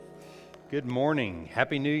Good morning.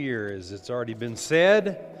 Happy New Year, as it's already been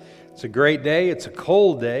said. It's a great day. It's a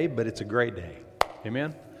cold day, but it's a great day.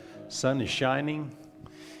 Amen? Sun is shining,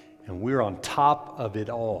 and we're on top of it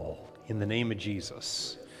all in the name of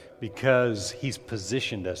Jesus because He's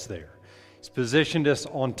positioned us there. He's positioned us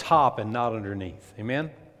on top and not underneath.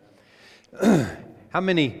 Amen? How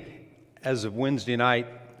many, as of Wednesday night,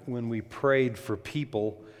 when we prayed for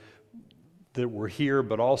people that were here,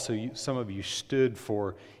 but also some of you stood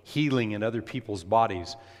for healing in other people's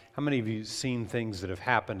bodies. How many of you seen things that have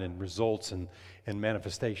happened and results and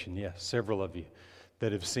manifestation? Yes, several of you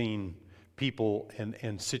that have seen people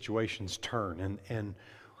and situations turn. And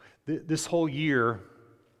this whole year,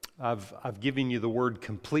 I've given you the word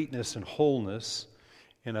completeness and wholeness,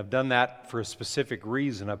 and I've done that for a specific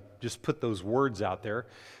reason. I've just put those words out there.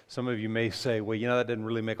 Some of you may say, well, that doesn't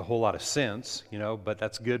really make a whole lot of sense, but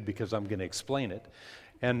that's good because I'm going to explain it.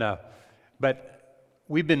 But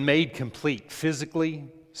we've been made complete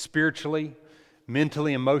physically, spiritually,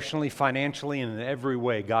 mentally, emotionally, financially, and in every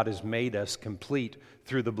way. God has made us complete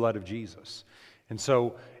through the blood of Jesus. And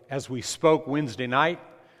so as we spoke Wednesday night,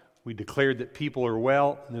 we declared that people are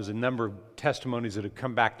well, and there's a number of testimonies that have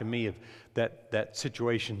come back to me of that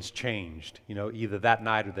situation's changed, either that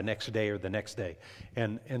night or the next day or the next day.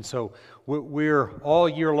 And so we're all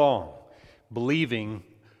year long believing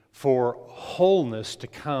for wholeness to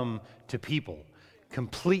come to people,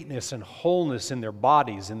 completeness and wholeness in their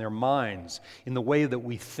bodies, in their minds, in the way that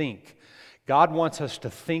we think. God wants us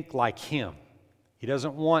to think like Him.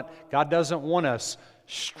 God doesn't want us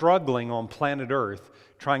struggling on planet Earth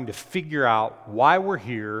trying to figure out why we're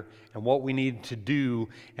here and what we need to do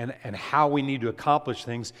and how we need to accomplish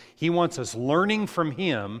things. He wants us learning from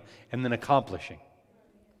Him and then accomplishing.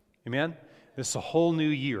 Amen? This is a whole new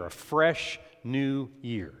year, a fresh new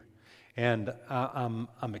year. And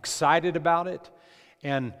I'm excited about it.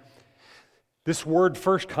 And this Word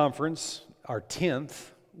First Conference, our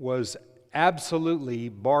 10th, was absolutely,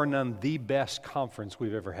 bar none, the best conference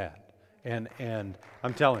we've ever had. And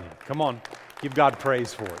I'm telling you, come on, give God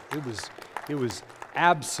praise for it. It was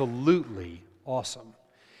absolutely awesome.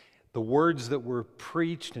 The words that were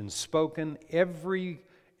preached and spoken, every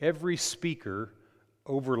speaker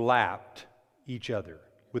overlapped each other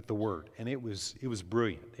with the word, and it was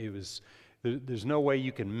brilliant. There's no way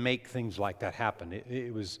you can make things like that happen.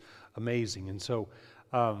 It was amazing, and so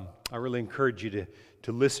I really encourage you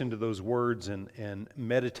to listen to those words and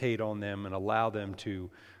meditate on them and allow them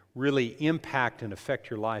to really impact and affect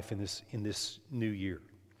your life in this new year.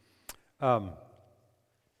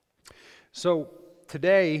 So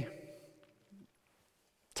today,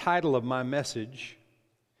 title of my message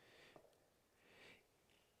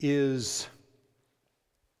is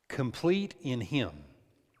Complete in Him.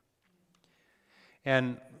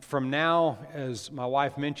 And from now, as my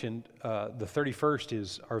wife mentioned, the 31st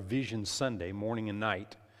is our Vision Sunday, morning and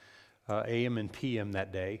night, AM and PM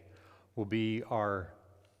that day will be our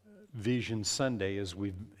Vision Sunday as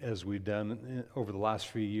we've done over the last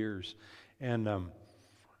few years, and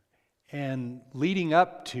leading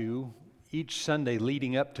up to each Sunday,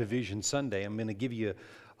 leading up to Vision Sunday, I'm going to give you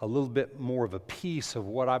a little bit more of a piece of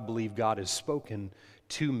what I believe God has spoken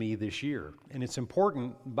to me this year. And it's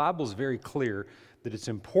important. The Bible is very clear that it's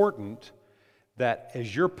important that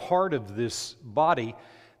as you're part of this body,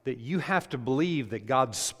 that you have to believe that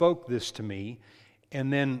God spoke this to me.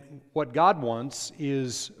 And then what God wants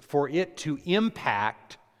is for it to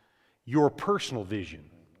impact your personal vision.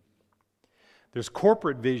 There's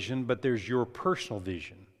corporate vision, but there's your personal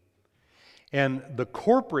vision. And the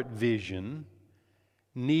corporate vision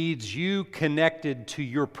needs you connected to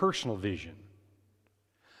your personal vision.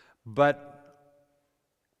 But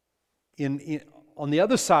on the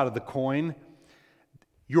other side of the coin,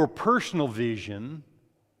 your personal vision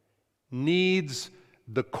needs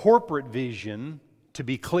the corporate vision to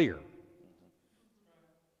be clear.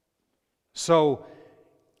 So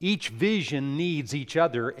each vision needs each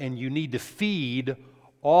other, and you need to feed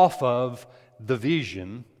off of the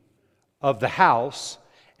vision of the house,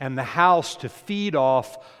 and the house to feed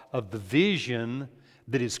off of the vision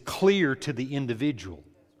that is clear to the individual.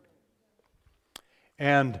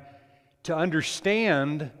 And to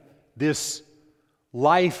understand this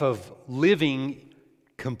life of living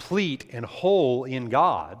complete and whole in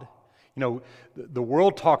God, the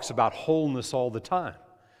world talks about wholeness all the time.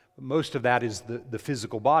 Most of that is the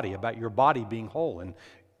physical body, about your body being whole. And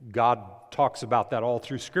God talks about that all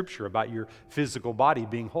through Scripture, about your physical body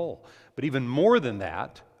being whole. But even more than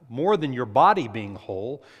that, more than your body being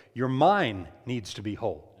whole, your mind needs to be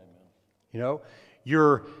whole.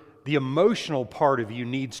 The emotional part of you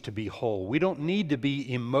needs to be whole. We don't need to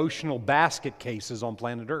be emotional basket cases on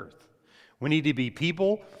planet Earth. We need to be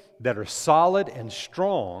people that are solid and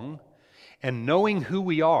strong and knowing who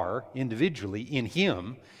we are individually in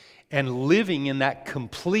Him and living in that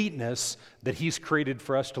completeness that He's created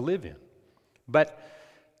for us to live in. But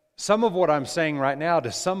some of what I'm saying right now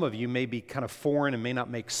to some of you may be kind of foreign and may not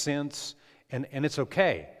make sense, and it's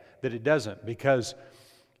okay that it doesn't, because,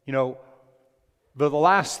 you know, the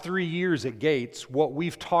last 3 years at Gates, what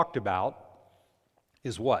we've talked about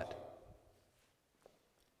is what?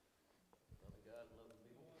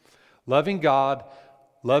 Loving God,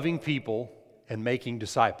 loving people, and making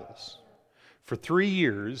disciples. For 3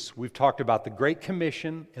 years, we've talked about the Great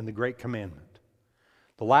Commission and the Great Commandment.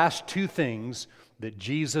 The last two things that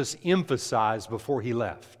Jesus emphasized before He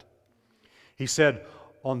left. He said,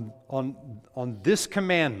 on this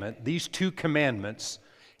commandment, these two commandments,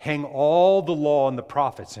 hang all the law and the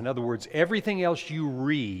prophets. In other words, everything else you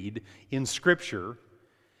read in Scripture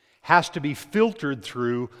has to be filtered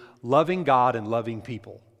through loving God and loving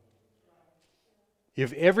people.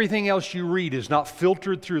 If everything else you read is not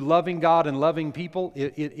filtered through loving God and loving people,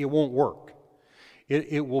 it won't work.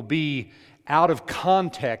 It will be out of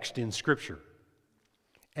context in Scripture.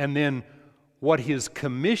 And then what His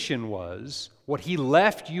commission was, what He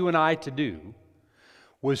left you and I to do,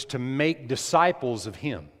 was to make disciples of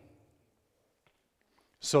Him.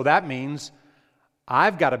 So that means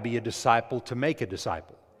I've got to be a disciple to make a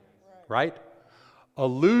disciple, right? A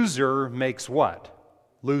loser makes what?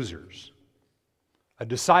 Losers. A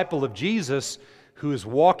disciple of Jesus who is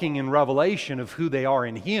walking in revelation of who they are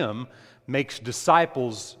in Him makes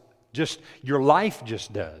disciples. Just your life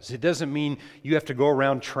just does. It doesn't mean you have to go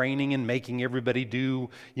around training and making everybody do,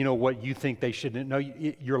 what you think they should. No,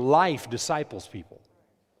 your life disciples people.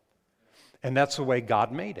 And that's the way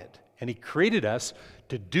God made it. And He created us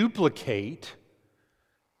to duplicate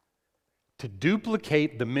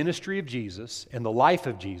the ministry of Jesus and the life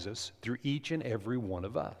of Jesus through each and every one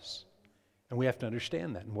of us. And we have to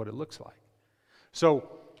understand that and what it looks like. So,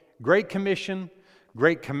 Great Commission,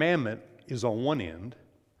 Great Commandment is on one end.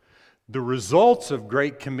 The results of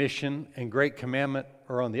Great Commission and Great Commandment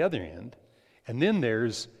are on the other end. And then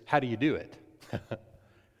there's, how do you do it?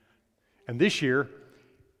 And this year,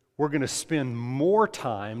 we're going to spend more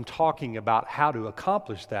time talking about how to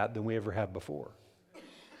accomplish that than we ever have before.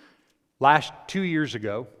 2 years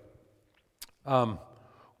ago,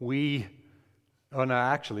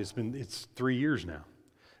 it's 3 years now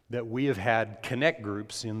that we have had connect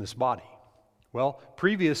groups in this body. Well,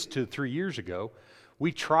 previous to 3 years ago,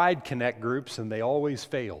 we tried connect groups and they always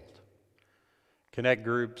failed. Connect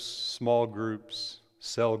groups, small groups,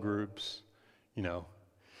 cell groups,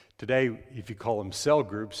 Today, if you call them cell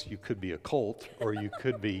groups, you could be a cult, or you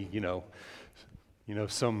could be,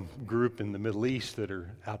 some group in the Middle East that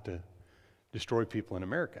are out to destroy people in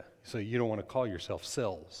America. So you don't want to call yourself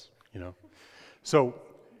cells, So,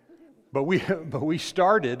 but we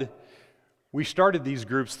started these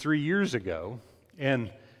groups 3 years ago,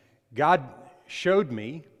 and God showed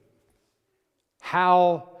me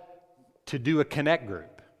how to do a connect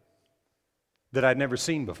group that I'd never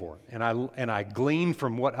seen before. And I gleaned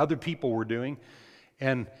from what other people were doing.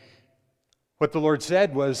 And what the Lord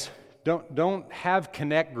said was, don't have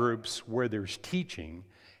connect groups where there's teaching.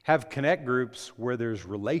 Have connect groups where there's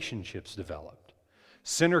relationships developed.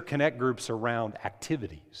 Center connect groups around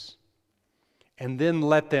activities. And then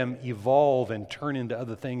let them evolve and turn into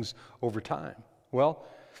other things over time. Well,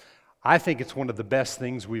 I think it's one of the best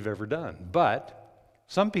things we've ever done. But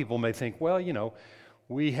some people may think, well,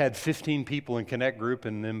 we had 15 people in Connect Group,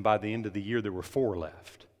 and then by the end of the year, there were 4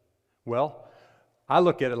 left. Well, I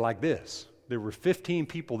look at it like this. There were 15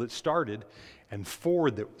 people that started, and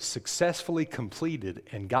 4 that successfully completed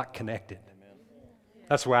and got connected. Amen.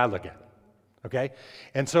 That's the way I look at it. Okay?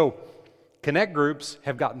 And so, Connect Groups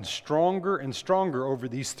have gotten stronger and stronger over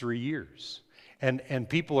these 3 years. And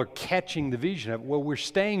people are catching the vision of, we're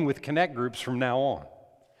staying with Connect Groups from now on.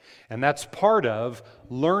 And that's part of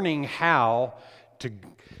learning how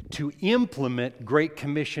to implement Great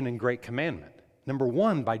Commission and Great Commandment. Number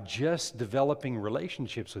one, by just developing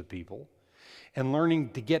relationships with people and learning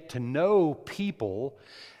to get to know people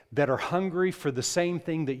that are hungry for the same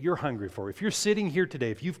thing that you're hungry for. If you're sitting here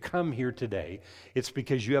today, if you've come here today, it's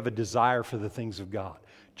because you have a desire for the things of God.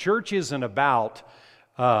 Church isn't about,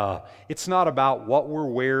 it's not about what we're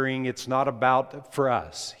wearing. It's not about, for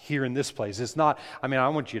us, here in this place. It's not, I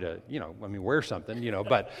want you to, wear something,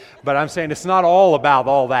 but I'm saying it's not all about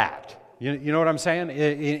all that. You know what I'm saying?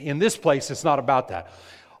 In this place, it's not about that.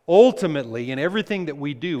 Ultimately, in everything that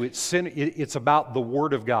we do, it's about the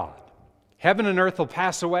Word of God. Heaven and earth will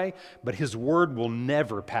pass away, but His Word will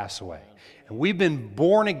never pass away. And we've been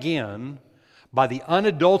born again by the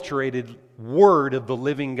unadulterated Word of the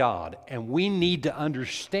living God. And we need to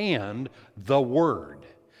understand the Word,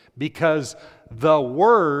 because the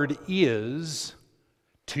Word is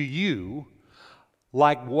to you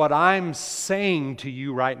like what I'm saying to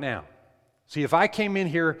you right now. See, if I came in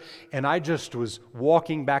here and I just was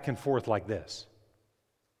walking back and forth like this,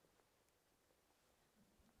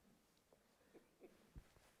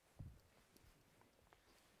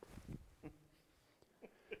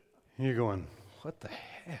 you're going, what the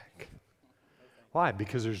heck? Why?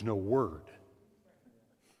 Because there's no Word.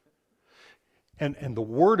 And the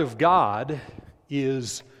Word of God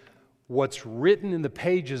is what's written in the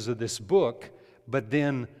pages of this book, but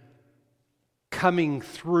then coming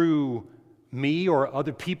through me or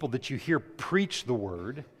other people that you hear preach the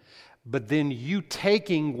Word, but then you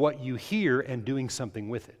taking what you hear and doing something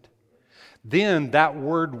with it. Then that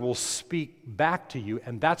Word will speak back to you,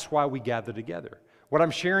 and that's why we gather together. What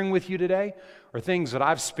I'm sharing with you today are things that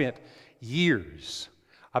I've spent years.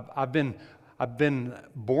 I've been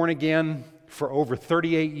born again for over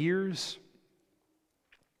 38 years.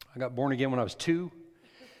 I got born again when I was 2.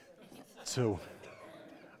 So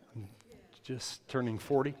I'm just turning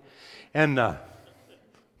 40. And no.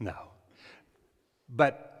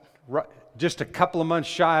 But just a couple of months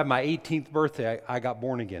shy of my 18th birthday, I got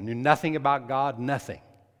born again. Knew nothing about God, nothing.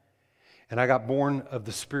 And I got born of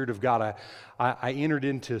the Spirit of God. I entered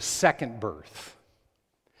into second birth.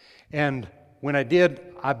 And when I did,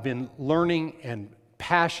 I've been learning and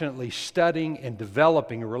passionately studying and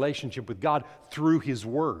developing a relationship with God through His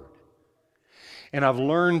Word. And I've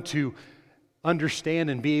learned to understand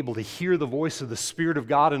and be able to hear the voice of the Spirit of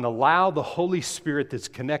God and allow the Holy Spirit that's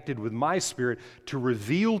connected with my spirit to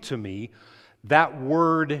reveal to me that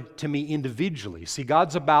Word to me individually. See,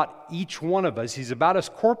 God's about each one of us. He's about us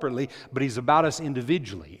corporately, but He's about us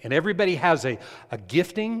individually. And everybody has a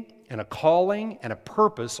gifting and a calling and a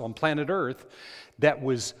purpose on planet Earth that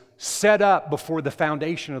was set up before the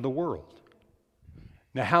foundation of the world.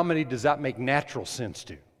 Now, how many does that make natural sense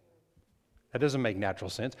to? That doesn't make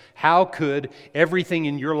natural sense. How could everything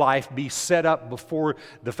in your life be set up before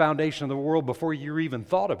the foundation of the world, before you even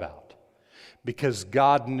thought about? Because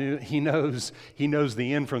God knew, He knows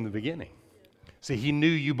the end from the beginning. See, He knew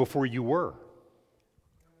you before you were.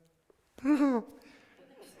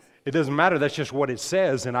 It doesn't matter, that's just what it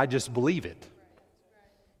says, and I just believe it.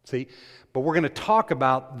 See? But we're going to talk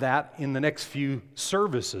about that in the next few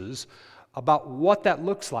services, about what that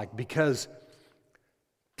looks like, because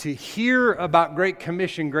to hear about Great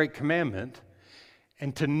Commission, Great Commandment,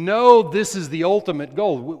 and to know this is the ultimate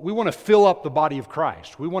goal, we want to fill up the body of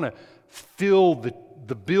Christ. We want to fill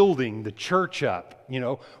the building, the church up,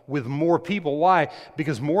 with more people. Why?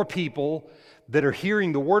 Because more people that are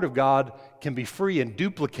hearing the Word of God can be free and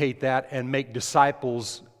duplicate that and make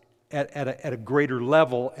disciples at a greater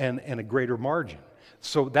level and a greater margin.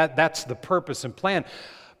 So that's the purpose and plan.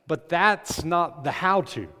 But that's not the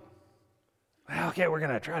how-to. Okay, we're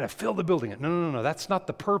going to try to fill the building. No. That's not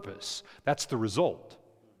the purpose. That's the result.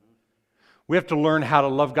 We have to learn how to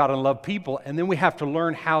love God and love people, and then we have to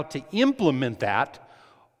learn how to implement that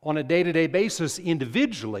on a day-to-day basis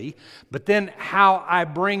individually, but then how I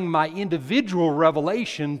bring my individual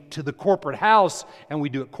revelation to the corporate house, and we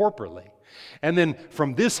do it corporately. And then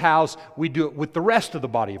from this house, we do it with the rest of the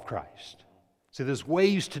body of Christ. See, there's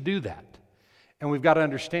ways to do that. And we've got to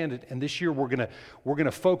understand it. And this year we're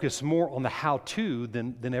gonna focus more on the how-to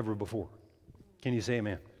than ever before. Can you say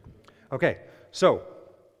amen? Okay, so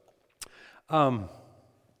on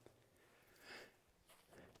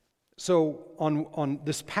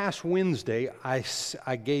this past Wednesday,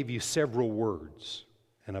 I gave you several words,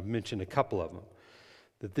 and I've mentioned a couple of them.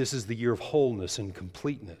 That this is the year of wholeness and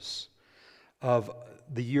completeness, of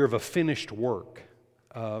the year of a finished work,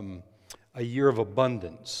 a year of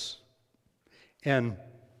abundance. And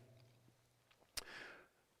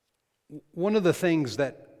one of the things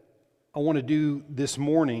that I want to do this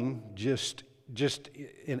morning, just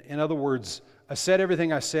in other words, I said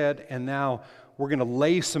everything I said, and now we're going to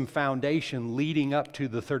lay some foundation leading up to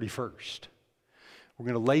the 31st. We're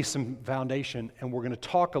going to lay some foundation, and we're going to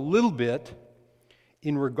talk a little bit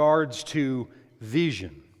in regards to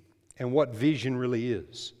vision and what vision really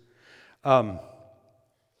is. Some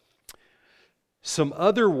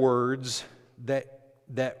other words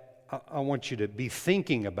that I want you to be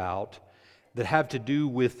thinking about that have to do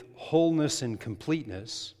with wholeness and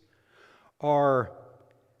completeness are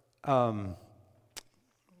the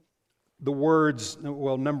words,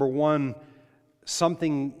 well, number one,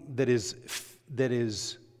 something that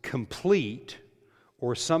is complete,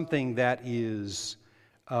 or something that is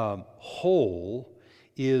whole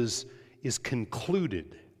is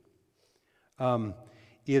concluded.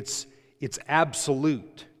 It's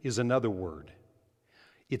absolute is another word.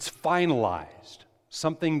 It's finalized.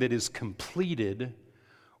 Something that is completed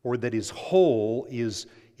or that is whole it's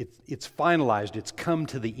finalized. It's come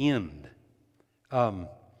to the end.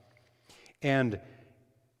 And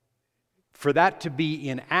for that to be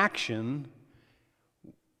in action,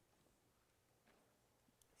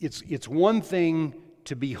 it's one thing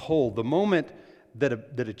to be whole. The moment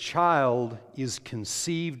that a child is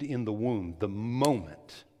conceived in the womb, the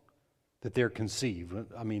moment that they're conceived,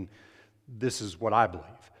 I mean, this is what I believe,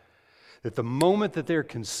 that the moment that they're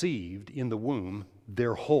conceived in the womb,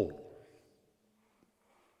 they're whole.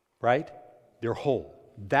 Right? They're whole.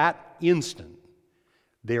 That instant,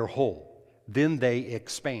 they're whole. Then they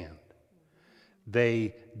expand.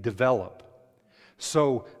 They develop.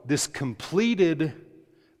 So this completed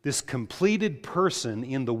person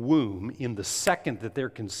in the womb, in the second that they're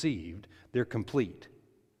conceived, they're complete.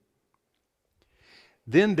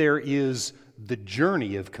 Then there is the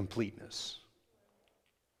journey of completeness.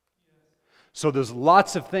 So there's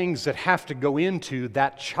lots of things that have to go into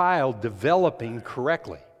that child developing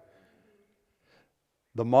correctly.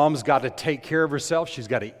 The mom's got to take care of herself. She's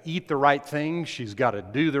got to eat the right things. She's got to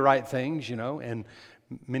do the right things, and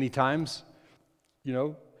many times,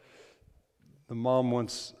 the mom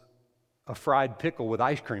wants a fried pickle with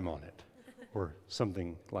ice cream on it or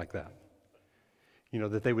something like that,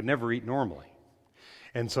 that they would never eat normally.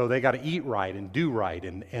 And so they got to eat right and do right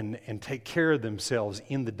and take care of themselves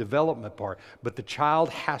in the development part. But the child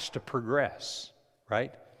has to progress,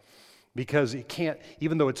 right? Because it can't,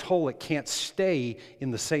 even though it's whole, it can't stay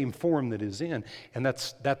in the same form that it's in. And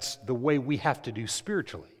that's the way we have to do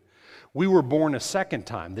spiritually. We were born a second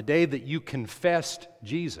time. The day that you confessed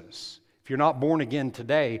Jesus, if you're not born again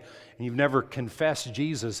today and you've never confessed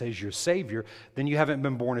Jesus as your Savior, then you haven't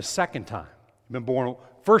been born a second time. You've been born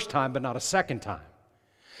first time, but not a second time.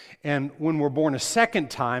 And when we're born a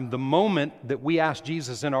second time, the moment that we ask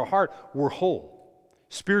Jesus in our heart, we're whole.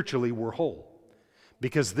 Spiritually, we're whole.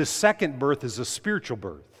 Because this second birth is a spiritual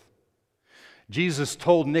birth. Jesus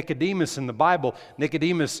told Nicodemus in the Bible,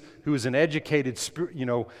 Nicodemus, who was an educated,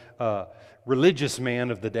 religious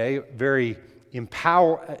man of the day, very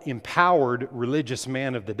empowered religious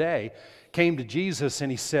man of the day, came to Jesus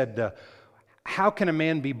and he said, how can a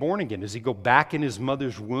man be born again? Does he go back in his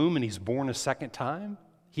mother's womb and he's born a second time?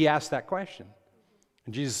 He asked that question.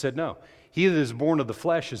 And Jesus said, no. He that is born of the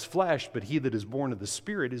flesh is flesh, but he that is born of the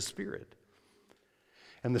Spirit is spirit.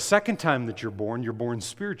 And the second time that you're born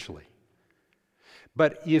spiritually.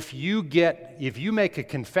 But if you make a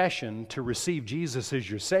confession to receive Jesus as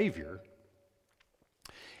your Savior,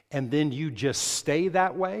 and then you just stay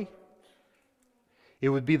that way, it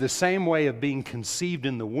would be the same way of being conceived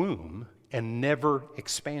in the womb and never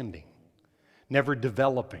expanding, never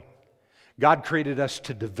developing. God created us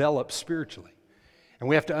to develop spiritually. And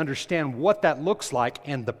we have to understand what that looks like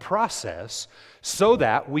and the process so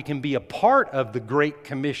that we can be a part of the Great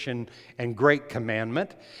Commission and Great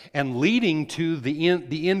Commandment and leading to the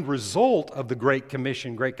end result of the Great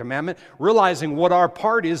Commission, Great Commandment, realizing what our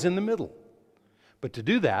part is in the middle. But to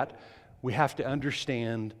do that, we have to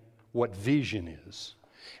understand what vision is.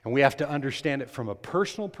 And we have to understand it from a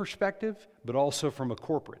personal perspective, but also from a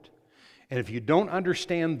corporate. And if you don't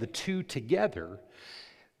understand the two together,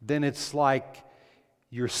 then it's like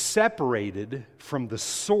you're separated from the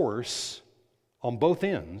source on both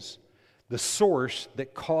ends, the source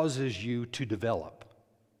that causes you to develop.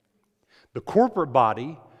 The corporate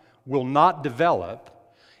body will not develop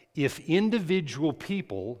if individual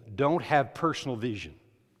people don't have personal vision.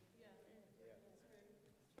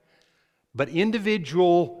 But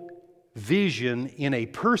individual vision in a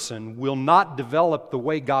person will not develop the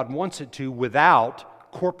way God wants it to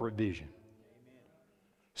without corporate vision.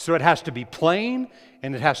 So it has to be plain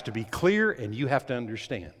and it has to be clear and you have to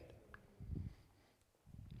understand.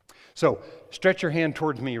 So stretch your hand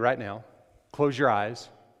towards me right now. Close your eyes.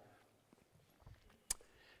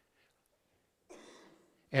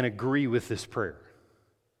 And agree with this prayer.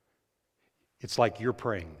 It's like you're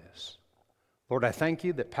praying this. Lord, I thank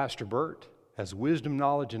you that Pastor Bert has wisdom,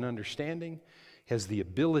 knowledge, and understanding, has the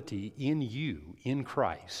ability in you, in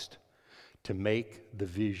Christ, to make the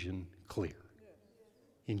vision clear.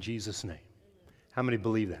 In Jesus' name. How many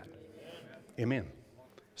believe that? Amen.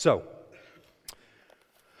 So,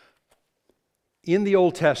 in the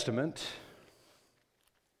Old Testament,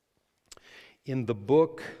 in the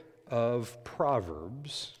book of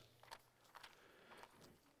Proverbs,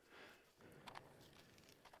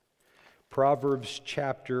 Proverbs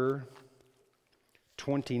chapter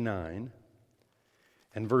 29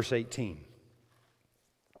 and verse 18.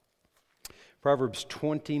 Proverbs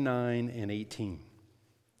 29 and 18.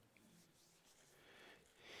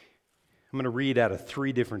 I'm going to read out of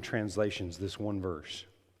 3 different translations this one verse.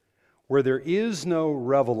 Where there is no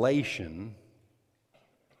revelation,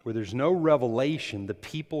 the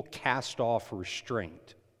people cast off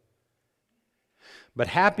restraint. But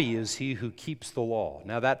happy is he who keeps the law.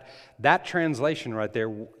 Now that translation right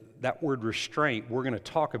there, that word restraint, we're going to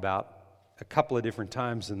talk about a couple of different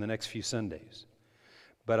times in the next few Sundays.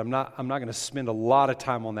 But I'm not going to spend a lot of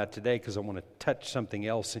time on that today because I want to touch something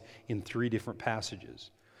else in 3 different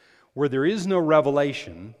passages. Where there is no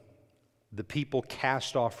revelation, the people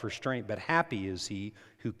cast off restraint, but happy is he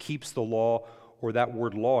who keeps the law, or that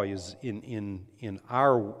word law is in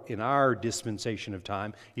our dispensation of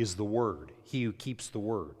time is the word, he who keeps the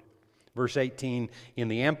word. Verse 18 in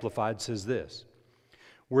the Amplified says this,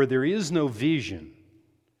 where there is no vision,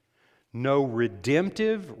 no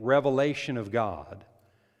redemptive revelation of God,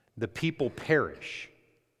 the people perish.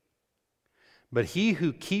 But he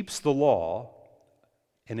who keeps the law,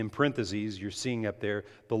 and in parentheses you're seeing up there,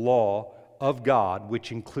 the law of God,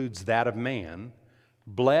 which includes that of man,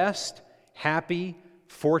 blessed, happy,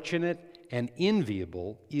 fortunate, and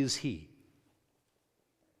enviable is he.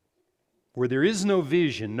 Where there is no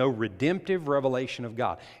vision, no redemptive revelation of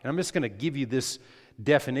God. And I'm just going to give you this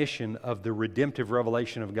definition of the redemptive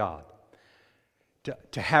revelation of God.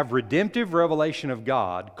 To have redemptive revelation of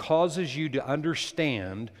God causes you to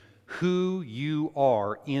understand who you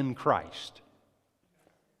are in Christ.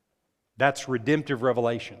 That's redemptive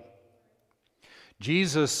revelation.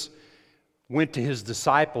 Jesus went to his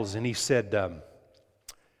disciples and he said,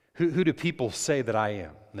 who do people say that I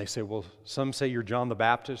am? And they say, well, some say you're John the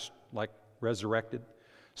Baptist, like resurrected.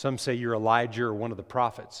 Some say you're Elijah or one of the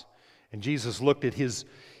prophets. And Jesus looked at his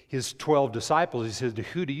 12 disciples. He said,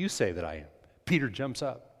 who do you say that I am? Peter jumps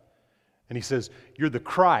up and he says, you're the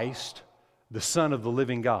Christ, the Son of the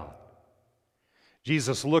living God.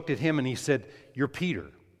 Jesus looked at him and he said, you're Peter.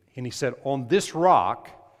 And he said, on this rock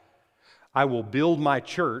I will build my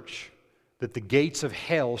church, that the gates of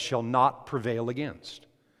hell shall not prevail against.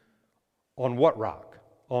 On what rock?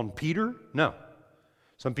 On Peter? No.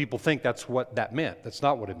 Some people think that's what that meant. That's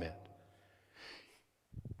not what it meant.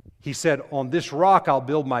 He said, on this rock I'll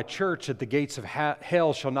build my church, that the gates of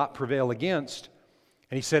hell shall not prevail against.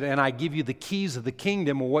 And he said, and I give you the keys of the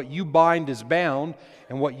kingdom, and what you bind is bound,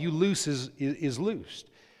 and what you loose is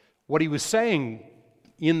loosed. What he was saying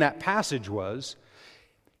in that passage was,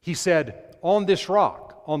 he said, on this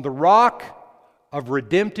rock, on the rock of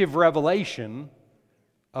redemptive revelation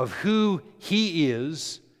of who he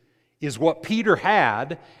is what Peter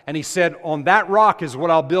had. And he said, on that rock is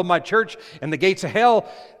what I'll build my church, and the gates of hell,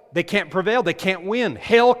 they can't prevail, they can't win.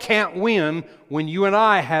 Hell can't win when you and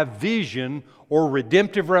I have vision or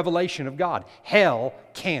redemptive revelation of God. Hell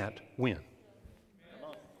can't win.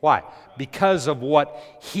 Why? Because of what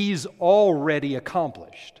he's already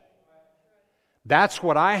accomplished. That's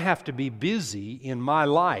what I have to be busy in my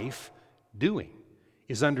life doing,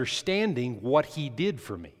 is understanding what he did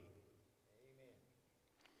for me.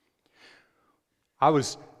 I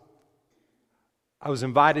was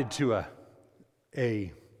invited to a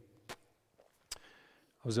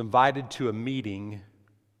meeting.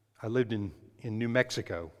 I lived in New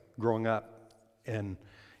Mexico growing up, and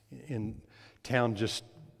in town just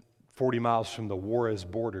 40 miles from the Juarez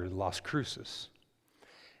border, Las Cruces.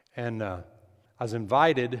 And I was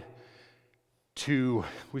invited to,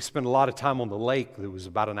 we spent a lot of time on the lake that was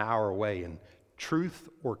about an hour away in Truth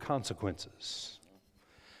or Consequences,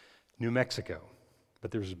 New Mexico. But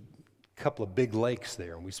there's a couple of big lakes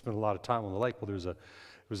there, and we spent a lot of time on the lake. Well, there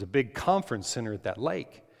was a big conference center at that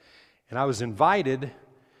lake, and I was invited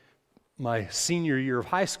my senior year of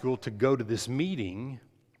high school to go to this meeting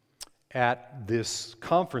at this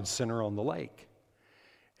conference center on the lake.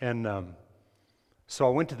 And so I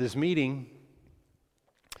went to this meeting,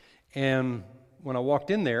 and when I walked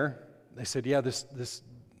in there, they said, yeah, this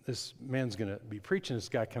man's going to be preaching. This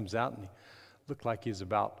guy comes out, and he looked like he was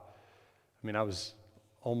I was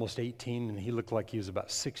almost 18, and he looked like he was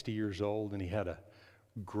about 60 years old, and he had a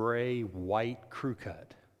gray-white crew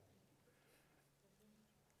cut.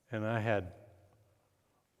 And I had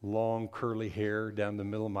long curly hair down the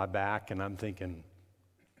middle of my back, and I'm thinking,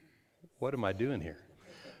 what am I doing here?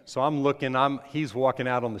 So I'm looking, he's walking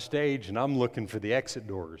out on the stage, and I'm looking for the exit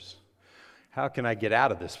doors. How can I get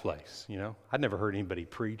out of this place? You know, I'd never heard anybody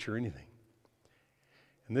preach or anything.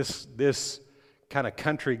 And this kind of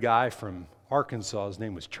country guy from Arkansas, his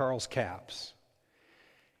name was Charles Capps,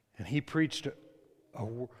 and he preached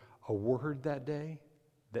a word that day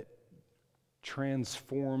that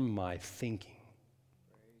transformed my thinking.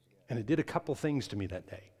 And it did a couple things to me that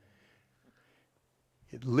day.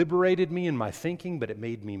 It liberated me in my thinking, but it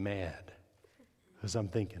made me mad. Because I'm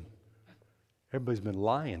thinking, everybody's been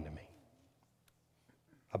lying to me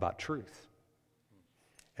about truth.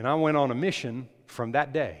 And I went on a mission from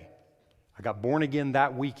that day. I got born again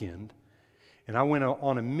that weekend, and I went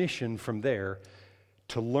on a mission from there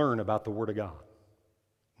to learn about the Word of God.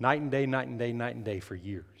 Night and day, night and day, night and day for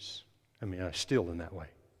years. I mean, I'm still in that way.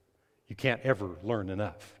 You can't ever learn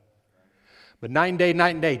enough. But night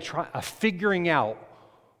and day, figuring out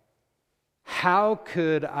how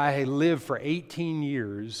could I live for 18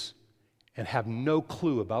 years and have no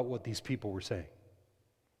clue about what these people were saying.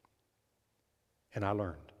 And I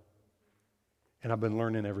learned. And I've been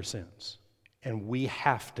learning ever since. And we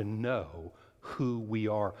have to know who we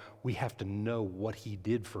are. We have to know what He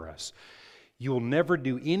did for us. You will never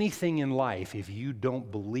do anything in life if you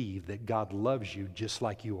don't believe that God loves you just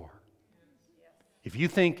like you are. If you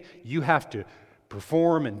think you have to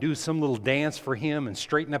perform and do some little dance for Him and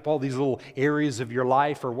straighten up all these little areas of your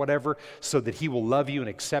life or whatever so that He will love you and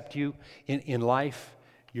accept you in life,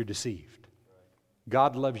 you're deceived.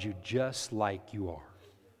 God loves you just like you are.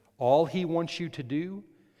 All He wants you to do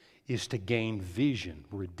is to gain vision,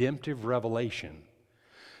 redemptive revelation,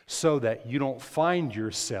 so that you don't find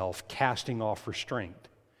yourself casting off restraint.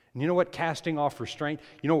 And you know what casting off restraint,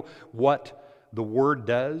 you know what the Word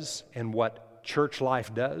does and what church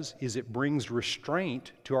life does is it brings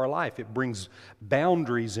restraint to our life. It brings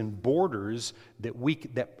boundaries and borders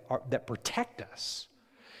that protect us.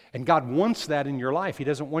 And God wants that in your life. He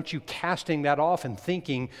doesn't want you casting that off and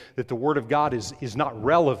thinking that the Word of God is not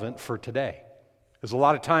relevant for today. Because a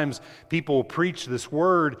lot of times people will preach this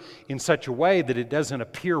Word in such a way that it doesn't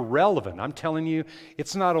appear relevant. I'm telling you,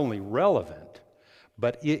 it's not only relevant,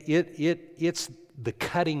 but it's the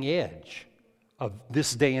cutting edge of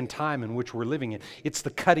this day and time in which we're living in. It's the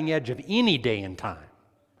cutting edge of any day and time.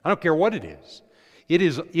 I don't care what it is. It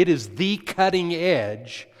is the cutting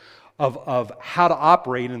edge of how to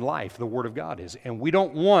operate in life, the Word of God is. And we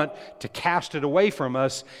don't want to cast it away from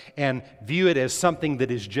us and view it as something that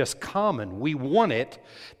is just common. We want it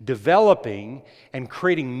developing and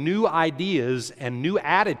creating new ideas and new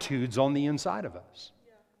attitudes on the inside of us.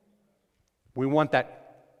 We want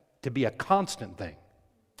that to be a constant thing.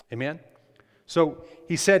 Amen? So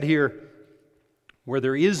he said here, where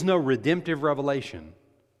there is no redemptive revelation,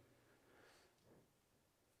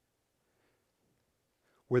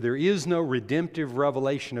 where there is no redemptive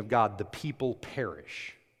revelation of God, the people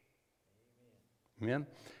perish. Amen?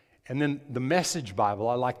 And then the Message Bible,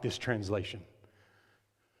 I like this translation.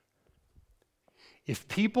 If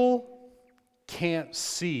people can't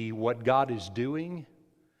see what God is doing,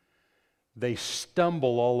 they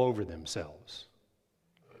stumble all over themselves.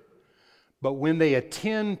 But when they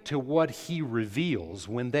attend to what He reveals,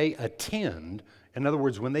 when they attend, in other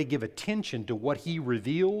words, when they give attention to what He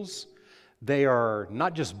reveals, they are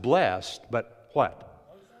not just blessed, but what?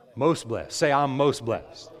 Most blessed. Say, I'm most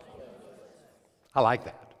blessed. I like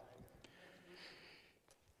that.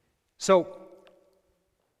 So,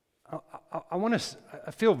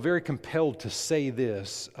 I feel very compelled to say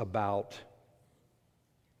this about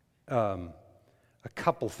a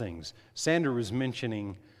couple things. Sandra was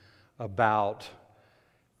mentioning about,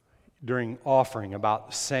 during offering,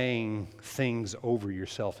 about saying things over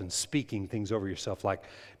yourself and speaking things over yourself, like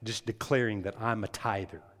just declaring that I'm a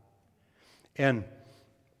tither. And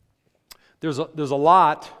there's a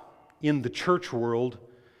lot in the church world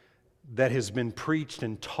that has been preached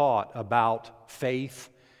and taught about faith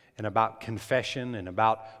and about confession and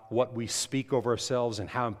about what we speak over ourselves and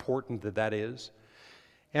how important that is.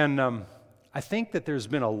 And I think that there's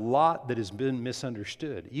been a lot that has been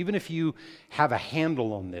misunderstood. Even if you have a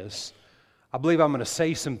handle on this, I believe I'm going to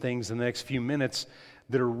say some things in the next few minutes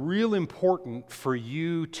that are real important for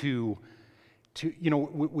you to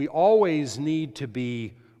we always need to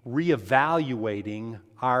be reevaluating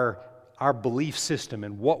our belief system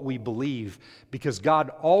and what we believe, because God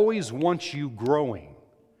always wants you growing.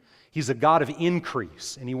 He's a God of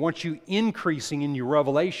increase, and He wants you increasing in your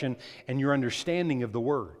revelation and your understanding of the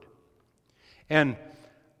Word. And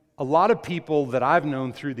a lot of people that I've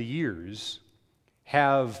known through the years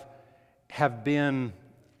have been,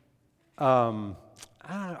 I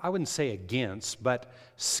wouldn't say against, but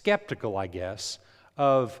skeptical, I guess,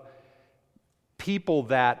 of people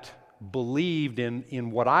that believed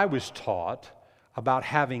in what I was taught about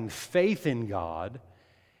having faith in God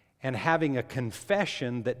and having a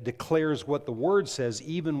confession that declares what the Word says,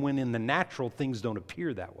 even when in the natural things don't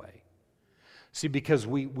appear that way. See, because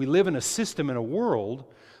we live in a system, in a world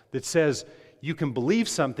that says you can believe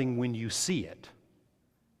something when you see it.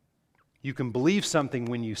 You can believe something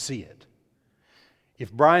when you see it.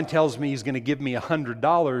 If Brian tells me he's going to give me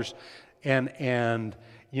 $100 and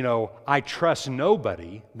I trust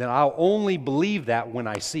nobody, then I'll only believe that when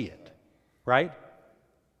I see it, right?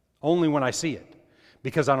 Only when I see it,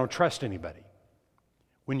 because I don't trust anybody.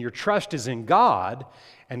 When your trust is in God,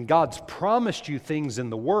 and God's promised you things in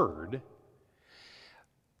the Word,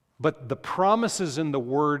 but the promises in the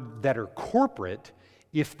Word that are corporate,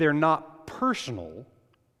 if they're not personal,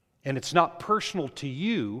 and it's not personal to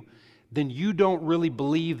you, then you don't really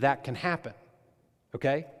believe that can happen,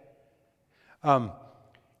 okay?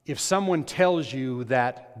 If someone tells you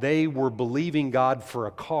that they were believing God for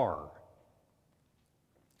a car,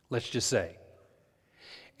 let's just say,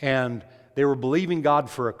 and they were believing God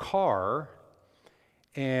for a car,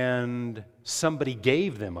 and somebody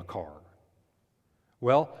gave them a car,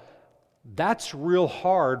 well, that's real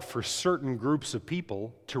hard for certain groups of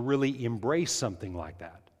people to really embrace something like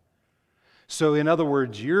that. So in other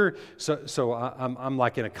words, I'm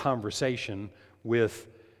like in a conversation with,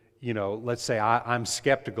 let's say I'm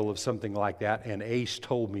skeptical of something like that, and Ace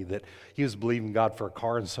told me that he was believing God for a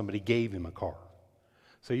car and somebody gave him a car.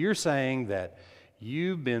 So you're saying that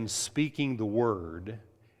you've been speaking the word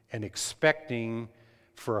and expecting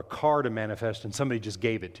for a car to manifest and somebody just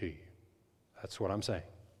gave it to you. That's what I'm saying.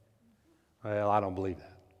 Well, I don't believe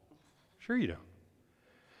that. Sure you don't.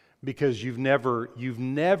 Because you've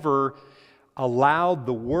never allowed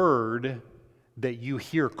the word that you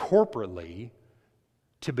hear corporately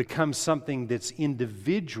to become something that's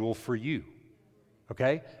individual for you.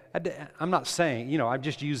 Okay? I'm not saying, I'm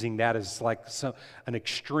just using that as like an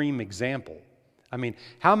extreme example. I mean,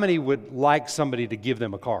 how many would like somebody to give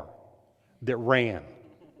them a car that ran,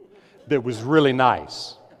 that was really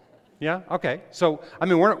nice? Yeah? Okay. So, I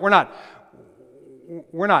mean, we're not,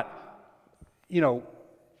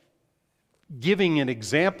 giving an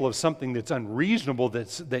example of something that's unreasonable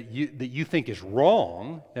that you think is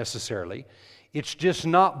wrong necessarily. It's just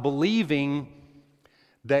not believing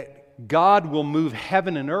that God will move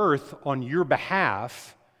heaven and earth on your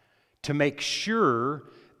behalf to make sure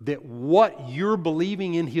that what you're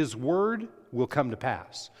believing in His Word will come to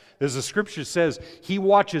pass. As the Scripture says, He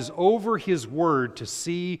watches over His Word to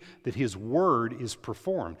see that His Word is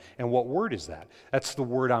performed. And what word is that? That's the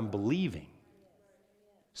word I'm believing.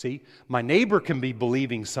 See, my neighbor can be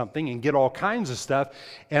believing something and get all kinds of stuff,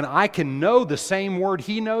 and I can know the same word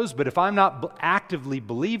he knows, but if I'm not actively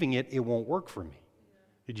believing it, it won't work for me.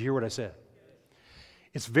 Did you hear what I said?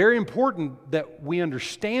 It's very important that we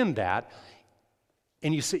understand that.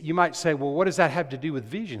 And you might say, well, what does that have to do with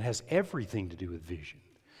vision? It has everything to do with vision.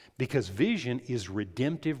 Because vision is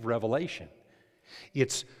redemptive revelation.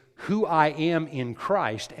 It's who I am in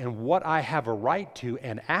Christ and what I have a right to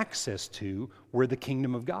and access to where the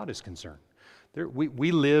kingdom of God is concerned.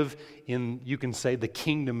 We live in, you can say, the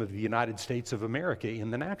kingdom of the United States of America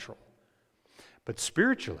in the natural. But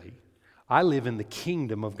spiritually, I live in the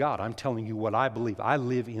kingdom of God. I'm telling you what I believe. I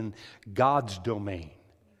live in God's domain.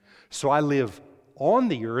 So I live on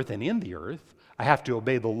the earth and in the earth. I have to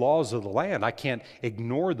obey the laws of the land. I can't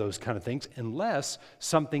ignore those kind of things unless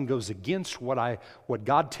something goes against what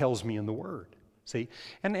God tells me in the Word. See?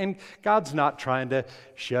 And God's not trying to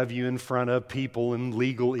shove you in front of people and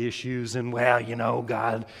legal issues and,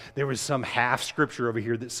 God, there was some half scripture over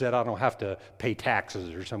here that said I don't have to pay taxes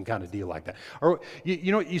or some kind of deal like that. Or,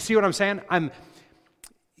 you see what I'm saying?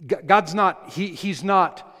 God's not, He's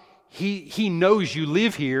not, He knows you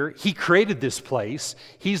live here. He created this place.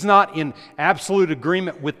 He's not in absolute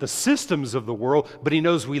agreement with the systems of the world, but He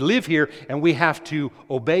knows we live here and we have to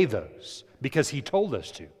obey those because He told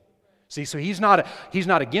us to. See, so He's not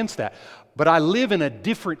against that. But I live in a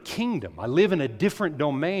different kingdom. I live in a different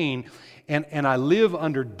domain, and I live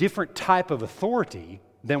under different type of authority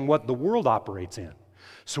than what the world operates in.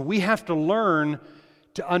 So we have to learn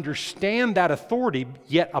to understand that authority,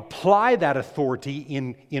 yet apply that authority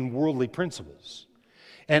in worldly principles.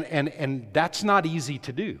 And that's not easy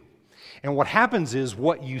to do. And what happens is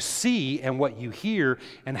what you see and what you hear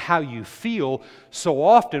and how you feel so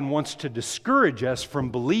often wants to discourage us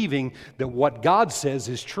from believing that what God says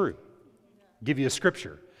is true. I'll give you a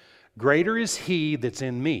scripture. Greater is He that's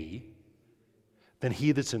in me than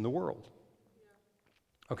he that's in the world.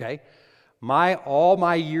 Okay? All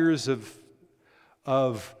my years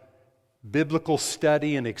of biblical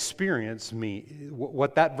study and experience,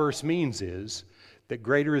 what that verse means is that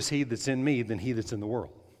greater is He that's in me than he that's in the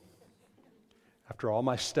world. After all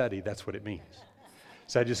my study, that's what it means.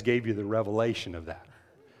 So I just gave you the revelation of that.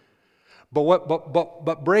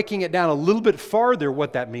 But breaking it down a little bit farther,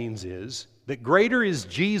 what that means is that greater is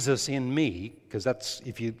Jesus in me, because that's,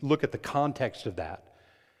 if you look at the context of that,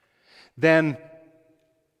 than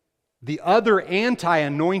the other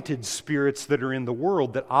anti-anointed spirits that are in the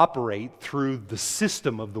world that operate through the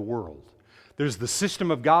system of the world. There's the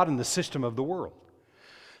system of God and the system of the world.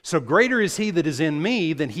 So greater is he that is in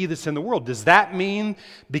me than he that's in the world. Does that mean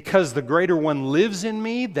because the greater one lives in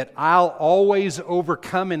me that I'll always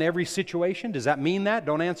overcome in every situation? Does that mean that?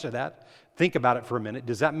 Don't answer that. Think about it for a minute.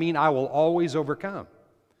 Does that mean I will always overcome?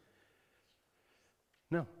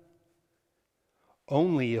 No.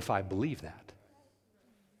 Only if I believe that.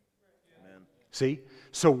 Amen. See?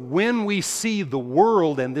 So when we see the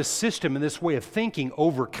world and this system and this way of thinking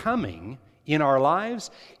overcoming in our lives,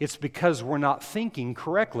 it's because we're not thinking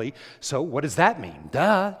correctly. So what does that mean?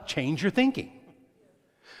 Duh, change your thinking.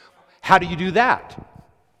 How do you do that?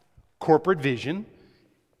 Corporate vision,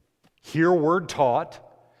 hear word taught,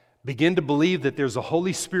 begin to believe that there's a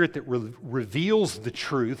Holy Spirit that reveals the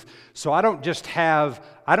truth. So I don't just have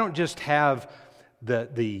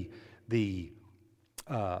the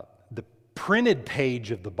printed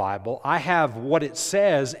page of the Bible. I have what it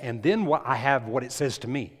says, and then I have what it says to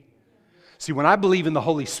me. See, when I believe in the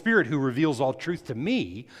Holy Spirit who reveals all truth to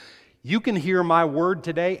me, you can hear my word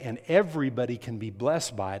today and everybody can be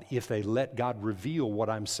blessed by it if they let God reveal what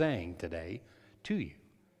I'm saying today to you.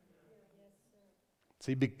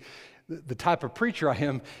 See, the type of preacher I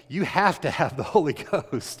am, you have to have the Holy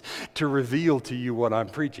Ghost to reveal to you what I'm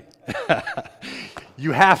preaching.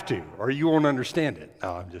 You have to, or you won't understand it.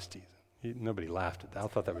 No, I'm just teasing. Nobody laughed at that. I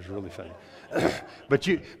thought that was really funny. But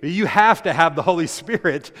you have to have the Holy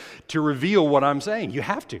Spirit to reveal what I'm saying. You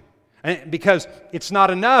have to. And because it's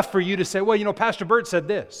not enough for you to say, well, Pastor Bert said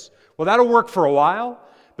this. Well, that'll work for a while,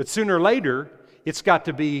 but sooner or later, it's got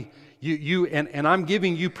to be and I'm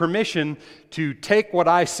giving you permission to take what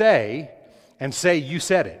I say and say, you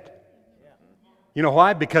said it. You know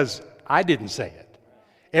why? Because I didn't say it.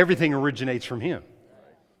 Everything originates from Him.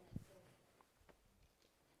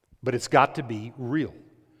 But it's got to be real.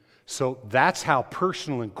 So that's how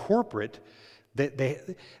personal and corporate,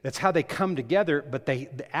 that's how they come together, but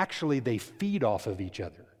they feed off of each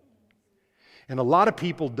other. And a lot of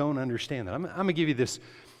people don't understand that. I'm going to give you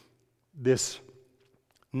this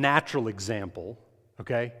natural example,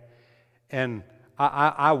 okay? And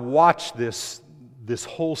I watched this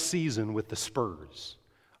whole season with the Spurs.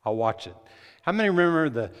 I watched it. How many remember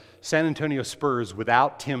the San Antonio Spurs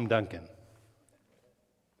without Tim Duncan?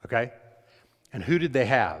 Okay? And who did they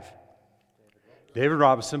have? David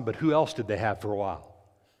Robinson, but who else did they have for a while?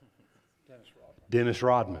 Dennis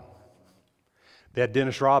Rodman. They had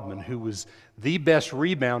Dennis Rodman, who was the best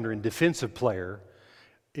rebounder and defensive player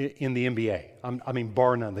in the NBA. I mean,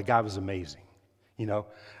 bar none. The guy was amazing.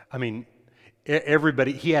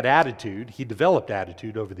 Everybody, he had attitude. He developed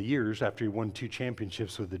attitude over the years after he won 2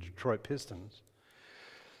 championships with the Detroit Pistons.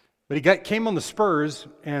 But he came on the Spurs,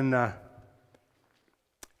 and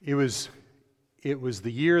it was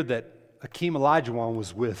the year that Akeem Olajuwon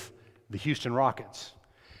was with the Houston Rockets.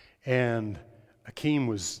 And Akeem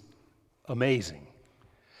was amazing.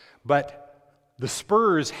 But the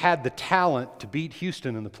Spurs had the talent to beat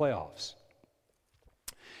Houston in the playoffs.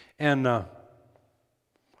 And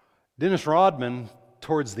Dennis Rodman,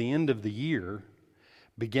 towards the end of the year,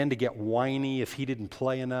 began to get whiny if he didn't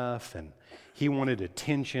play enough, and he wanted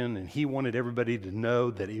attention, and he wanted everybody to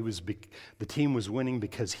know that the team was winning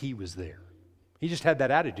because he was there. He just had that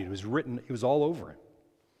attitude. It was written, it was all over him.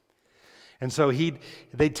 And so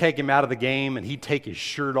they'd take him out of the game, and he'd take his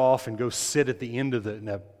shirt off and go sit at the end of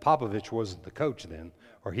now Popovich wasn't the coach then,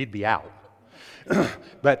 or he'd be out.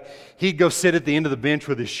 But he'd go sit at the end of the bench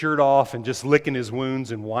with his shirt off and just licking his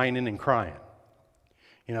wounds and whining and crying.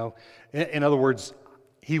 In other words,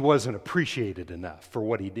 he wasn't appreciated enough for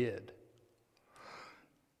what he did.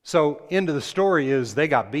 So, end of the story is they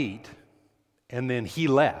got beat, and then he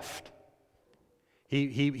left.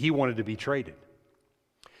 He wanted to be traded.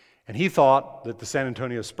 And he thought that the San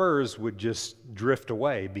Antonio Spurs would just drift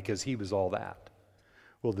away because he was all that.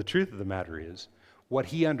 Well, the truth of the matter is, what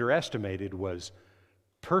he underestimated was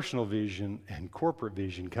personal vision and corporate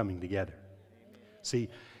vision coming together. See,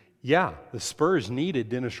 yeah, the Spurs needed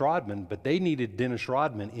Dennis Rodman, but they needed Dennis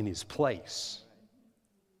Rodman in his place.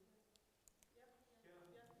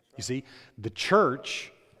 You see, the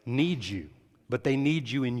church needs you, but they need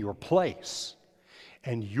you in your place.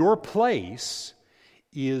 And your place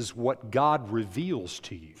is what God reveals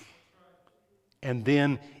to you. And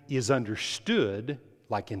then is understood,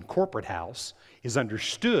 like in corporate house, is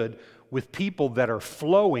understood with people that are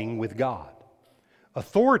flowing with God.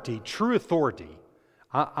 Authority, true authority.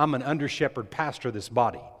 I'm an under-shepherd pastor of this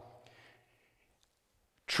body.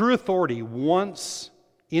 True authority wants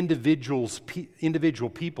individual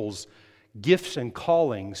people's gifts and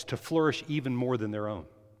callings to flourish even more than their own.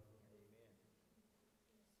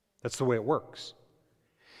 That's the way it works.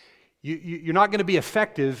 You're not going to be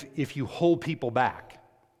effective if you hold people back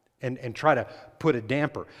and try to put a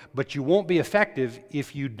damper. But you won't be effective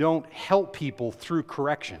if you don't help people through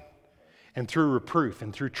correction and through reproof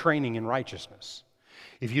and through training in righteousness.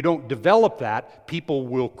 If you don't develop that, people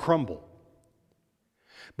will crumble.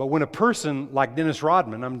 But when a person like Dennis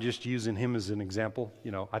Rodman, I'm just using him as an example.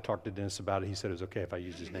 I talked to Dennis about it. He said it was okay if I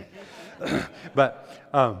used his name.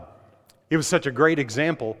 But it was such a great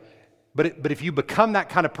example. But if you become that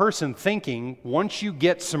kind of person thinking, once you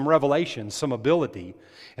get some revelation, some ability,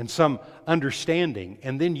 and some understanding,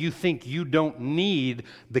 and then you think you don't need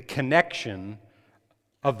the connection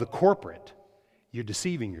of the corporate, you're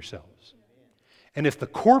deceiving yourselves. And if the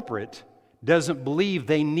corporate doesn't believe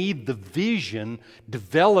they need the vision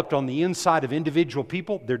developed on the inside of individual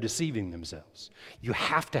people, they're deceiving themselves. You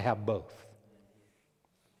have to have both.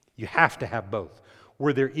 You have to have both.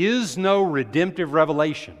 Where there is no redemptive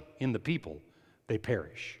revelation in the people, they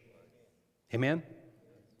perish. Amen?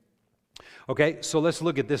 Okay, so let's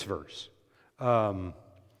look at this verse.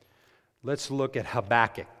 Let's look at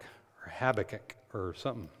Habakkuk or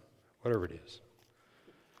something, whatever it is.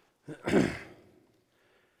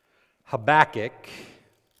 Habakkuk.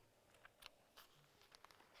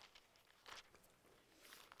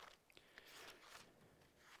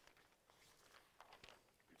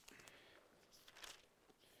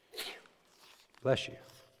 Bless you.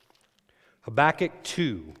 Habakkuk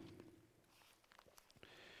 2.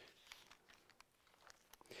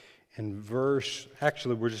 And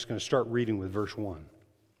actually we're just going to start reading with verse 1.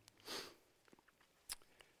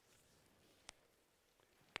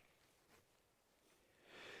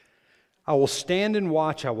 I will stand and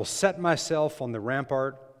watch, I will set myself on the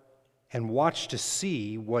rampart and watch to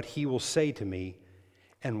see what he will say to me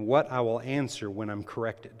and what I will answer when I'm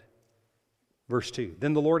corrected. Verse 2,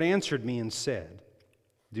 then the Lord answered me and said,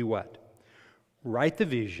 do what? Write the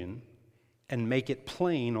vision and make it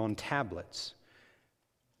plain on tablets,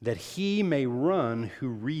 that he may run who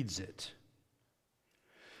reads it.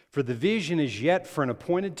 For the vision is yet for an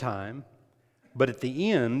appointed time, but at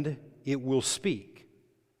the end it will speak.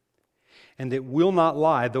 And it will not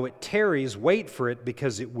lie, though it tarries, wait for it,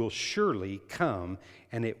 because it will surely come,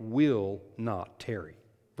 and it will not tarry.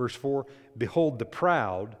 Verse 4, behold the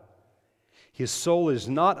proud, his soul is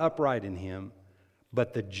not upright in him,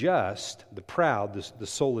 but the just, the proud, the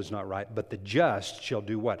soul is not right, but the just shall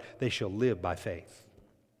do what? They shall live by faith.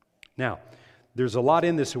 Now, there's a lot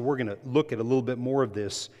in this, and we're going to look at a little bit more of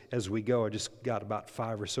this as we go. I just got about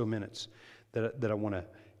 5 or so minutes that I want to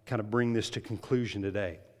kind of bring this to conclusion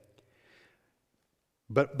today.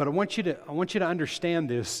 But I want you to understand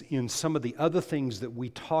this in some of the other things that we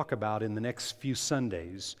talk about in the next few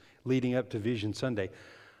Sundays leading up to Vision Sunday.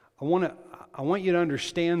 I want you to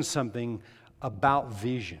understand something about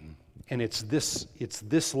vision, and it's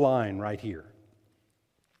this line right here.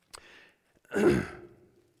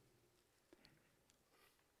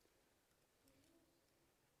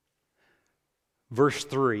 Verse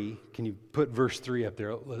 3, can you put verse 3 up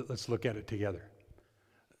there? Let's look at it together.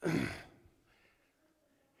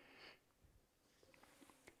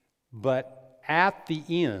 But at the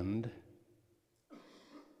end,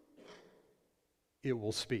 it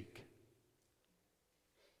will speak.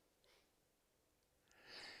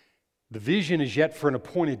 The vision is yet for an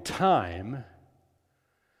appointed time,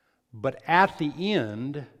 but at the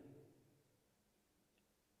end,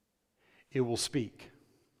 it will speak.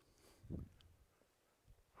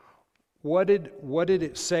 What did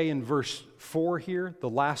it say in verse 4 here? The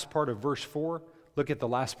last part of verse 4? Look at the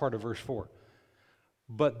last part of verse 4.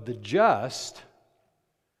 But the just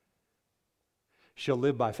shall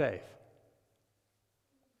live by faith.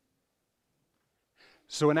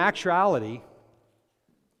 So in actuality,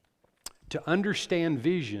 to understand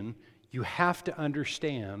vision, you have to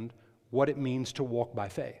understand what it means to walk by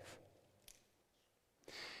faith.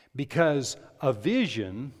 Because a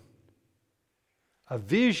vision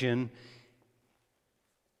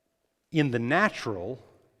in the natural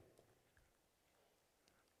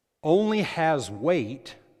only has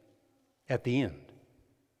weight at the end.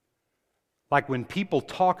 Like when people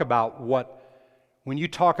talk about when you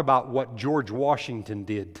talk about what George Washington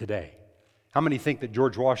did today, how many think that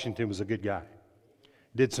George Washington was a good guy?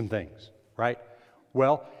 Did some things, right?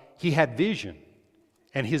 Well, he had vision,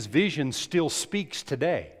 and his vision still speaks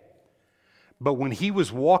today. But when he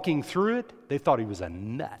was walking through it, they thought he was a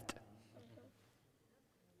nut.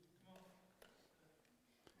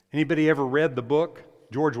 Anybody ever read the book,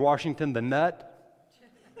 George Washington, the Nut?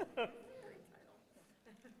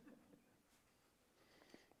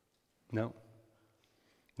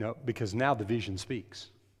 No, because now the vision speaks.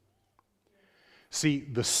 See,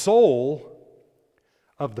 the soul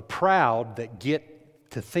of the proud that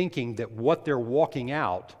get to thinking that what they're walking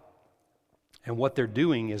out and what they're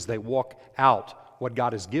doing is they walk out what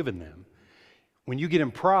God has given them. When you get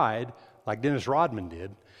in pride, like Dennis Rodman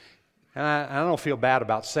did, and I don't feel bad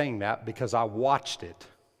about saying that because I watched it,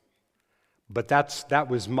 but that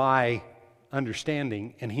was my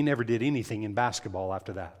understanding, and he never did anything in basketball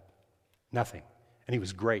after that. Nothing. And he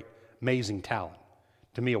was great, amazing talent.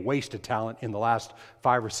 To me, a waste of talent in the last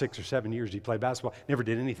 5 or 6 or 7 years he played basketball. Never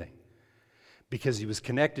did anything because he was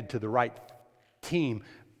connected to the right team,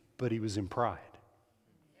 but he was in pride.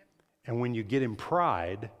 And when you get in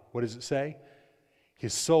pride, what does it say?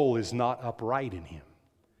 His soul is not upright in him.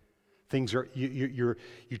 Things are, you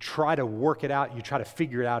try to work it out, you try to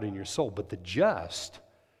figure it out in your soul, but the just,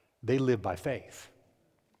 they live by faith.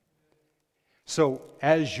 So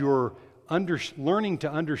as you're learning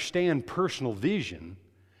to understand personal vision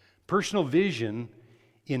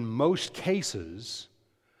in most cases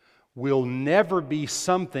will never be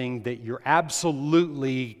something that you're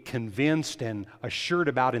absolutely convinced and assured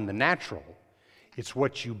about in the natural. It's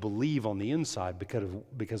what you believe on the inside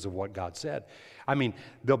because of what God said. I mean,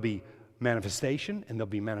 there'll be manifestation, and there'll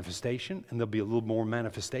be manifestation, and there'll be a little more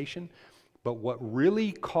manifestation. But what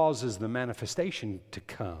really causes the manifestation to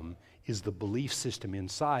come is the belief system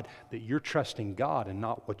inside that you're trusting God and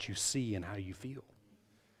not what you see and how you feel.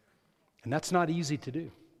 And that's not easy to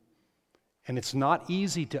do. And it's not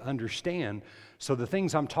easy to understand. So the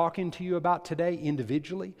things I'm talking to you about today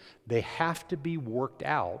individually, they have to be worked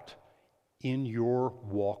out in your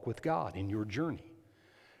walk with God, in your journey.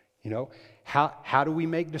 You know, how do we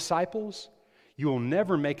make disciples? You will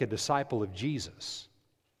never make a disciple of Jesus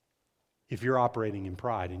if you're operating in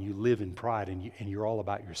pride and you live in pride and you're all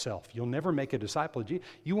about yourself. You'll never make a disciple of Jesus.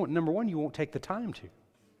 Number one, you won't take the time to.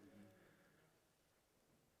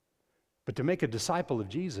 But to make a disciple of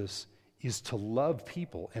Jesus is to love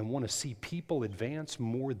people and want to see people advance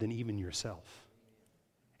more than even yourself.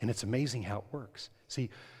 And it's amazing how it works.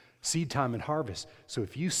 See, seed time and harvest. So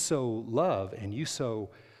if you sow love and you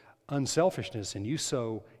sow unselfishness and you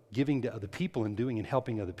sow giving to other people and doing and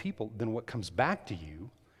helping other people, then what comes back to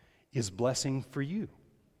you is blessing for you.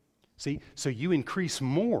 See, so you increase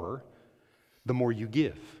more the more you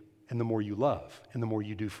give and the more you love and the more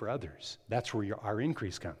you do for others. That's where our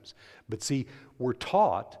increase comes. But see, we're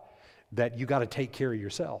taught that you got to take care of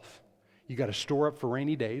yourself. You got to store up for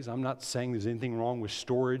rainy days. I'm not saying there's anything wrong with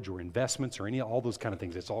storage or investments or all those kind of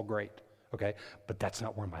things. It's all great, okay? But that's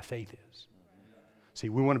not where my faith is. See,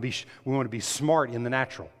 we want to be smart in the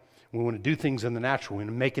natural. We want to do things in the natural. We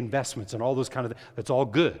want to make investments and all those kind of things. That's all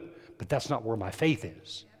good, but that's not where my faith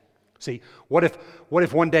is. See, what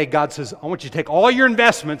if one day God says, I want you to take all your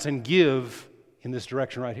investments and give in this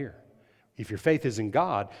direction right here? If your faith is in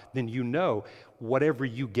God, then you know whatever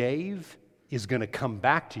you gave is going to come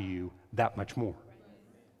back to you that much more.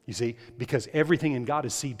 You see, because everything in God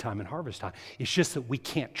is seed time and harvest time. It's just that we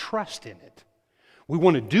can't trust in it. We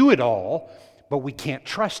want to do it all, but we can't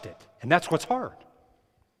trust it. And that's what's hard.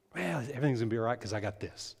 Well, everything's going to be all right because I got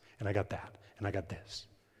this, and I got that, and I got this.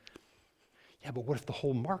 Yeah, but what if the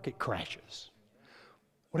whole market crashes?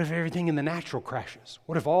 What if everything in the natural crashes?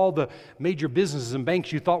 What if all the major businesses and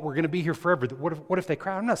banks you thought were going to be here forever, what if they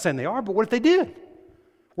crash? I'm not saying they are, but what if they did?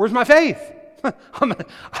 Where's my faith?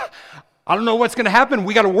 I don't know what's going to happen.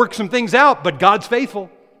 We got to work some things out, but God's faithful.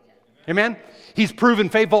 Amen? He's proven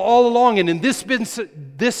faithful all along, and in this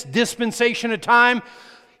dispensation of time,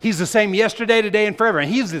 He's the same yesterday, today, and forever.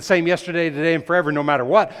 And He's the same yesterday, today, and forever, no matter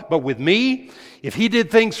what. But with me, if He did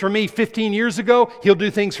things for me 15 years ago, He'll do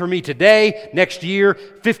things for me today, next year,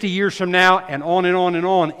 50 years from now, and on and on and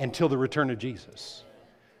on until the return of Jesus.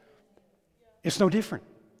 It's no different.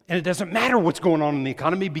 And it doesn't matter what's going on in the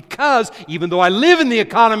economy because even though I live in the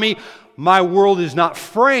economy, my world is not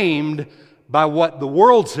framed by what the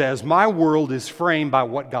world says. My world is framed by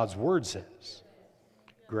what God's Word says.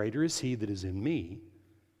 Greater is He that is in me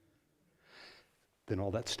than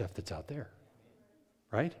all that stuff that's out there.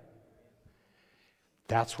 Right?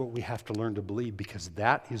 That's what we have to learn to believe because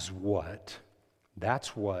that's what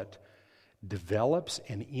develops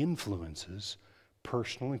and influences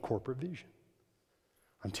personal and corporate vision.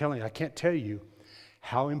 I'm telling you, I can't tell you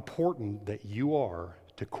how important that you are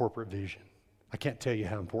to corporate vision. I can't tell you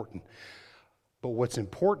how important. But what's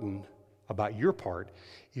important about your part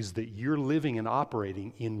is that you're living and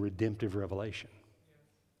operating in redemptive revelation.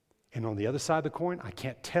 And on the other side of the coin, I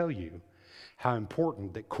can't tell you how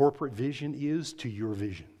important that corporate vision is to your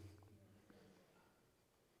vision.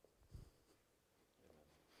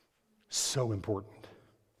 So important.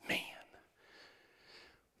 Man.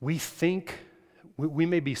 We think We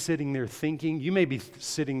may be sitting there thinking, you may be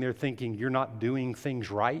sitting there thinking you're not doing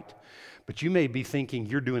things right, but you may be thinking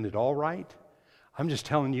you're doing it all right. I'm just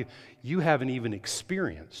telling you, you haven't even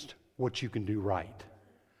experienced what you can do right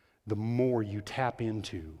the more you tap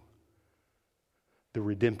into the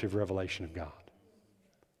redemptive revelation of God.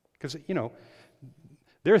 Because,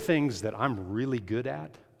 there are things that I'm really good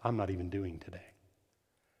at, I'm not even doing today.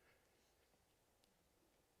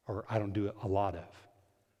 Or I don't do a lot of.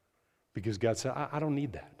 Because God said, I don't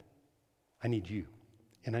need that. I need you.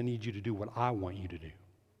 And I need you to do what I want you to do.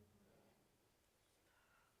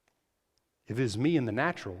 If it's me in the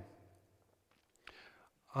natural,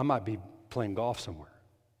 I might be playing golf somewhere.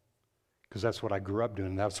 Because that's what I grew up doing,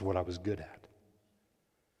 and that's what I was good at.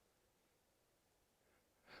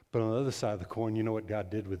 But on the other side of the coin, you know what God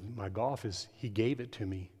did with my golf is He gave it to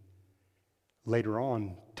me later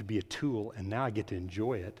on to be a tool, and now I get to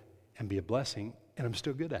enjoy it and be a blessing, and I'm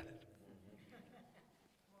still good at it.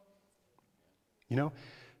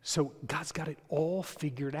 So God's got it all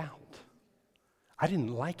figured out. I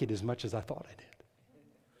didn't like it as much as I thought I did.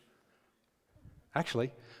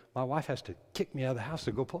 Actually, my wife has to kick me out of the house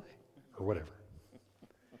to go play or whatever.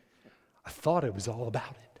 I thought it was all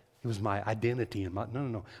about it. It was my identity and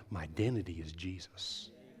no. My identity is Jesus.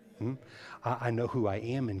 I know who I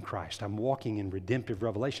am in Christ. I'm walking in redemptive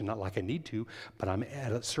revelation, not like I need to, but I'm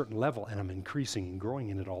at a certain level and I'm increasing and growing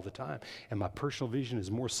in it all the time. And my personal vision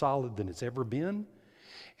is more solid than it's ever been.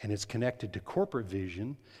 And it's connected to corporate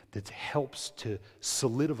vision that helps to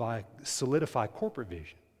solidify corporate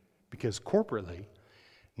vision. Because corporately,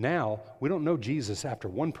 now we don't know Jesus after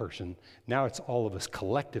one person. Now it's all of us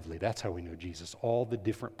collectively. That's how we know Jesus. All the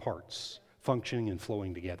different parts functioning and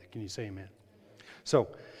flowing together. Can you say amen? So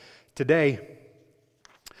today,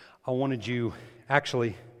 I wanted you,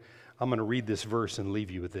 actually, I'm going to read this verse and leave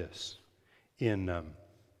you with this. In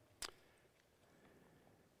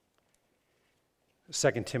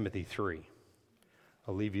 2 Timothy 3.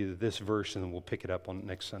 I'll leave you this verse and then we'll pick it up on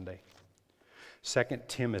next Sunday. 2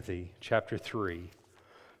 Timothy chapter 3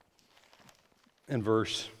 and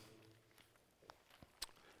verse,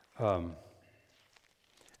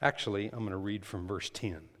 actually, I'm going to read from verse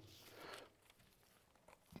 10.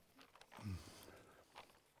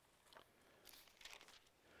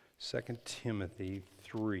 Second Timothy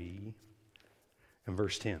 3 and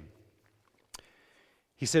verse 10.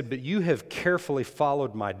 He said, "But you have carefully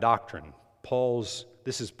followed my doctrine."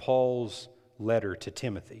 This is Paul's letter to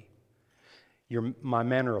Timothy. My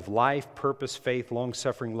manner of life, purpose, faith,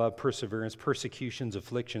 long-suffering, love, perseverance, persecutions,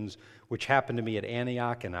 afflictions, which happened to me at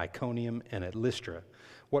Antioch and Iconium and at Lystra.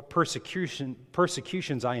 What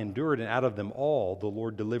persecutions I endured, and out of them all the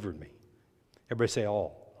Lord delivered me. Everybody say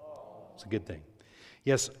all. It's a good thing.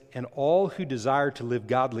 Yes, and all who desire to live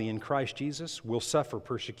godly in Christ Jesus will suffer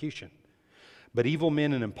persecution. But evil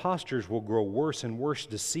men and impostors will grow worse and worse,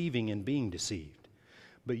 deceiving and being deceived.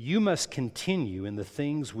 But you must continue in the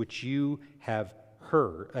things which you have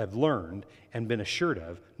learned and been assured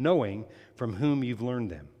of, knowing from whom you've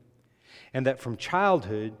learned them. And that from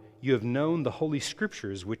childhood you have known the Holy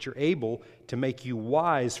Scriptures, which are able to make you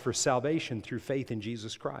wise for salvation through faith in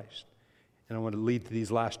Jesus Christ. And I want to lead to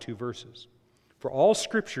these last two verses. For all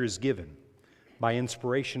Scripture is given by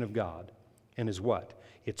inspiration of God, and is what?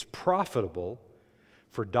 It's profitable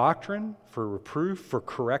for doctrine, for reproof, for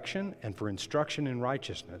correction, and for instruction in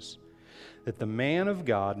righteousness, that the man of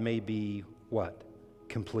God may be what?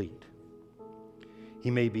 Complete.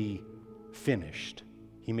 He may be finished.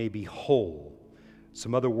 He may be whole.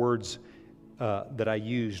 Some other words that I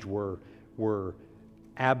used were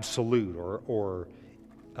absolute or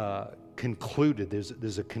concluded.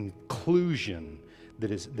 There's a conclusion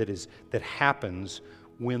that happens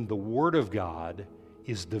when the Word of God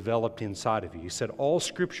is developed inside of you. He said, all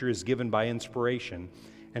Scripture is given by inspiration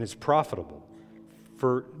and is profitable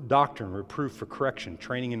for doctrine, reproof, for correction,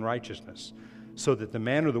 training in righteousness, so that the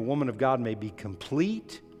man or the woman of God may be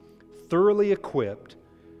complete, thoroughly equipped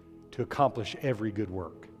to accomplish every good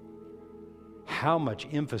work. How much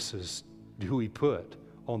emphasis do we put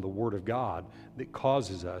on the Word of God that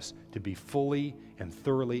causes us to be fully and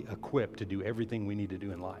thoroughly equipped to do everything we need to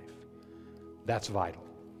do in life? That's vital,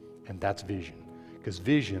 and that's vision. Because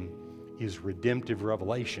vision is redemptive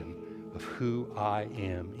revelation of who I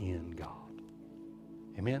am in God.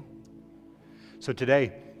 Amen? So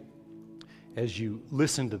today, as you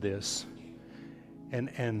listen to this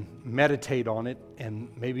and meditate on it,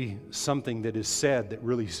 and maybe something that is said that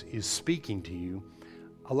really is speaking to you,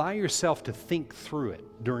 allow yourself to think through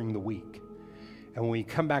it during the week. And when you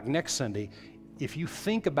come back next Sunday, if you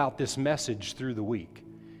think about this message through the week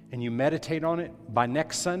and you meditate on it, by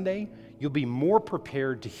next Sunday, you'll be more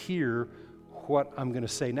prepared to hear what I'm going to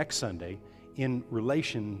say next Sunday in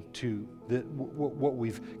relation to what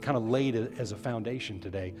we've kind of laid as a foundation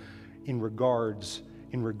today in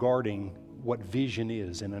regarding what vision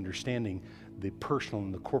is and understanding the personal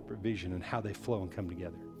and the corporate vision and how they flow and come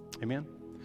together. Amen?